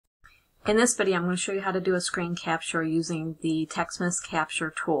In this video, I'm going to show you how to do a screen capture using the Techsmith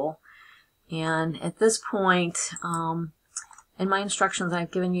Capture tool. And at this point, in my instructions,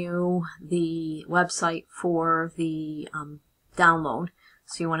 I've given you the website for the download.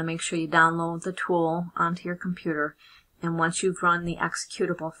 So you want to make sure you download the tool onto your computer. And once you've run the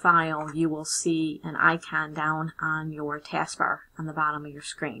executable file, you will see an icon down on your taskbar on the bottom of your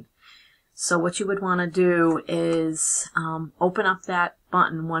screen. So what you would want to do is open up that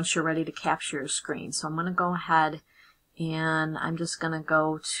button once you're ready to capture your screen. So I'm going to go ahead and I'm just going to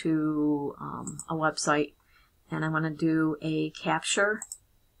go to a website and I'm going to do a capture.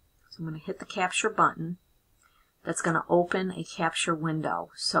 So I'm going to hit the capture button. That's going to open a capture window.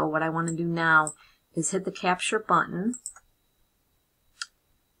 So what I want to do now is hit the capture button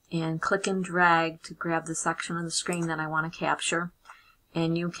and click and drag to grab the section of the screen that I want to capture.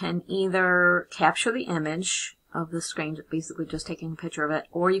 And you can either capture the image of the screen, basically just taking a picture of it,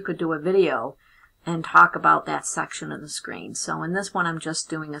 or you could do a video and talk about that section of the screen. So in this one, I'm just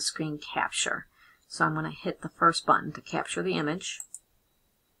doing a screen capture. So I'm going to hit the first button to capture the image.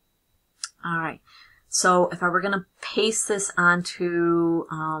 Alright, so if I were going to paste this onto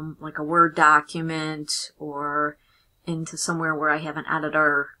like a Word document or into somewhere where I have an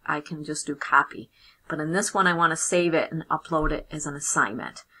editor, I can just do copy. But in this one, I want to save it and upload it as an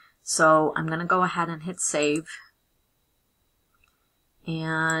assignment. So I'm going to go ahead and hit save.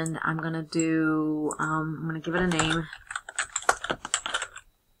 And I'm going to do, I'm going to give it a name.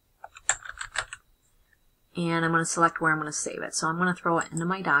 And I'm going to select where I'm going to save it. So I'm going to throw it into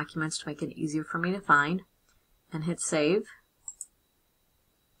my documents to make it easier for me to find. And hit save.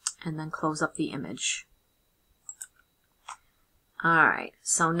 And then close up the image. Alright,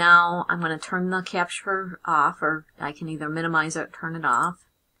 so now I'm going to turn the capture off, or I can either minimize it or turn it off.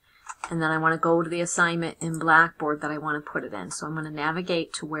 And then I want to go to the assignment in Blackboard that I want to put it in. So I'm going to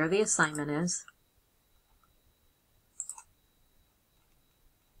navigate to where the assignment is.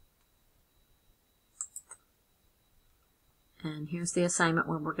 And here's the assignment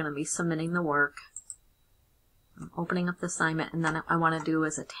where we're going to be submitting the work. I'm opening up the assignment, and then what I want to do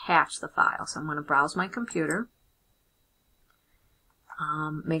is attach the file. So I'm going to browse my computer.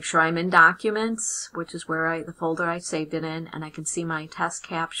 Make sure I'm in Documents, which is where the folder I saved it in, and I can see my test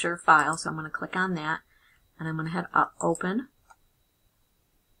capture file, so I'm going to click on that, and I'm going to hit Open,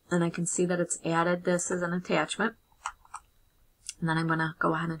 and I can see that it's added this as an attachment, and then I'm going to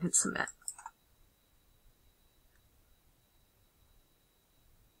go ahead and hit Submit.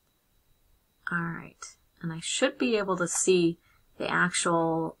 Alright, and I should be able to see the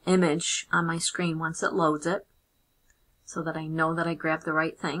actual image on my screen once it loads it, so that I know that I grabbed the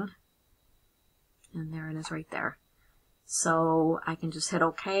right thing. And there it is right there. So I can just hit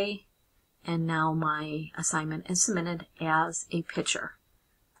OK, and now my assignment is submitted as a picture,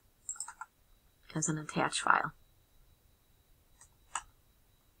 as an attached file.